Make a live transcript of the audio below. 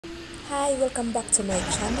Hi, welcome back to my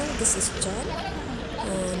channel. This is Jan,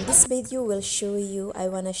 and this video will show you, I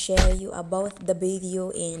wanna share you about the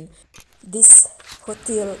video in this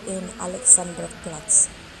hotel in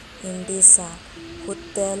Alexanderplatz, in this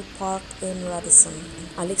hotel park in Radisson.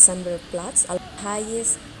 Alexanderplatz, the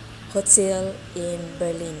highest hotel in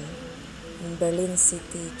Berlin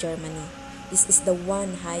city, Germany. This is the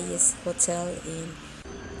one highest hotel in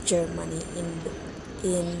Germany,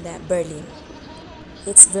 in Berlin.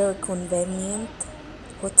 It's very convenient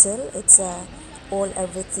hotel. It's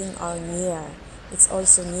everything are near. It's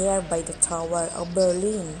also near by the Tower of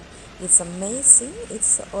Berlin. It's amazing.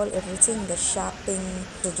 It's everything, the shopping,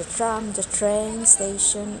 the tram, the train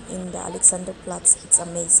station in the Alexanderplatz. It's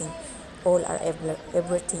amazing. All are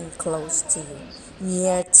everything close to you,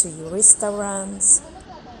 near to you. Restaurants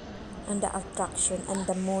and the attraction, and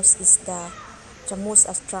the most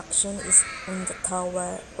attraction is on the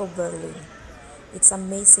Tower of Berlin. It's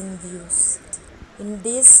amazing views. In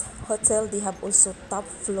this hotel, they have also top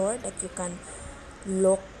floor that you can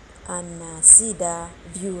look and see the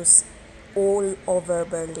views all over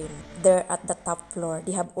Berlin. There at the top floor,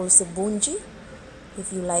 they have also bungee.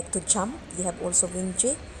 If you like to jump, they have also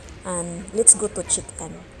bungee. And let's go to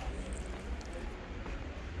check-in.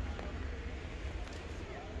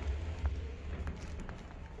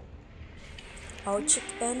 Our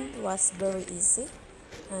check-in was very easy,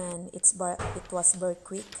 and it was very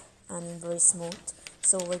quick and very smooth.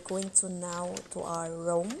 So we're going to now to our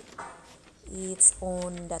room. It's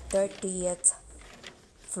on the 30th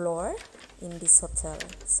floor in this hotel.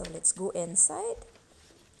 So let's go inside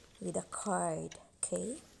with a card.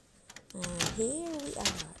 Okay, and here we are.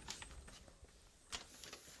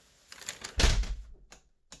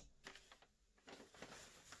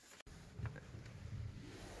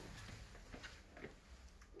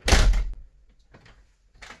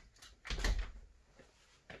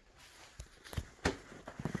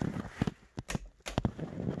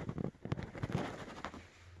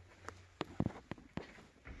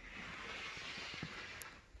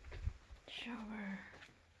 Shower.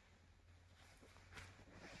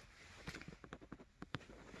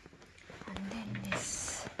 And then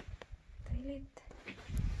this toilet.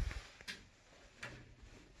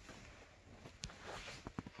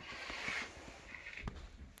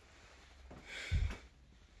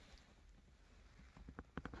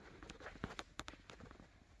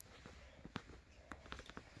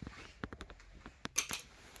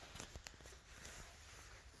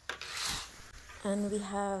 And we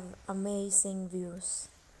have amazing views.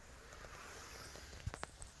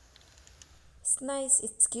 It's nice,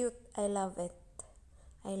 it's cute, I love it.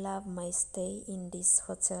 I love my stay in this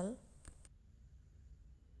hotel.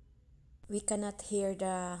 We cannot hear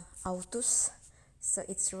the autos, so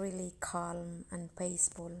it's really calm and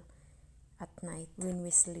peaceful at night when we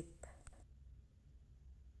sleep.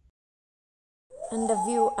 And the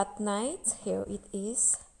view at night, here it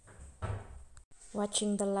is.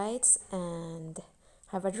 Watching the lights and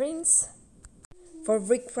have a drinks. For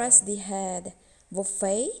breakfast, they had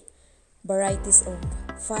buffet, varieties of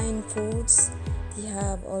fine foods. They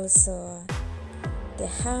have also the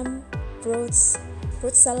ham, fruit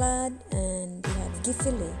salad, and they have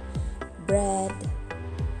gefilet, bread,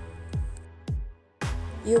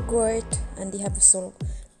 yogurt, and they have also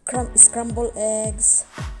scrambled eggs.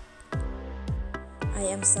 I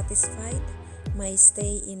am satisfied my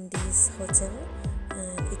stay in this hotel,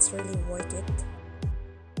 and it's really worth it.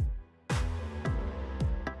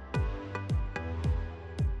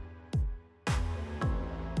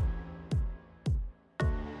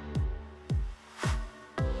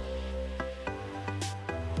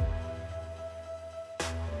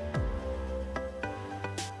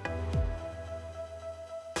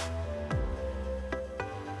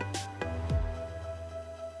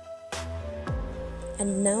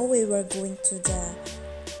 And now we were going to the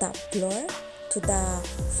top floor, to the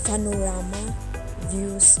panorama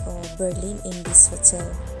views of Berlin in this hotel,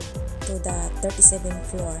 to the 37th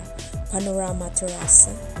floor, panorama terrace.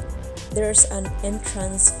 There's an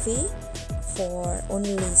entrance fee for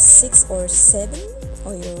only 6 or 7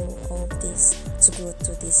 euro of this to go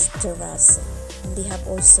to this terrace. And they have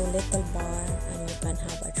also little bar, and you can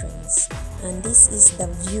have a drinks. And this is the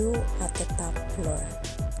view at the top floor.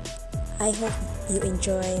 I hope you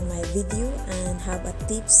enjoy my video and have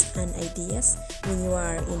tips and ideas when you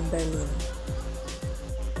are in Berlin.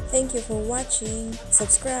 Thank you for watching.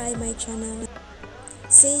 Subscribe my channel.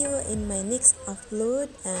 See you in my next upload,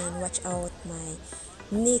 and watch out my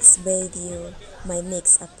next video, my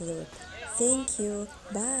next upload. Thank you.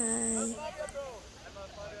 Bye.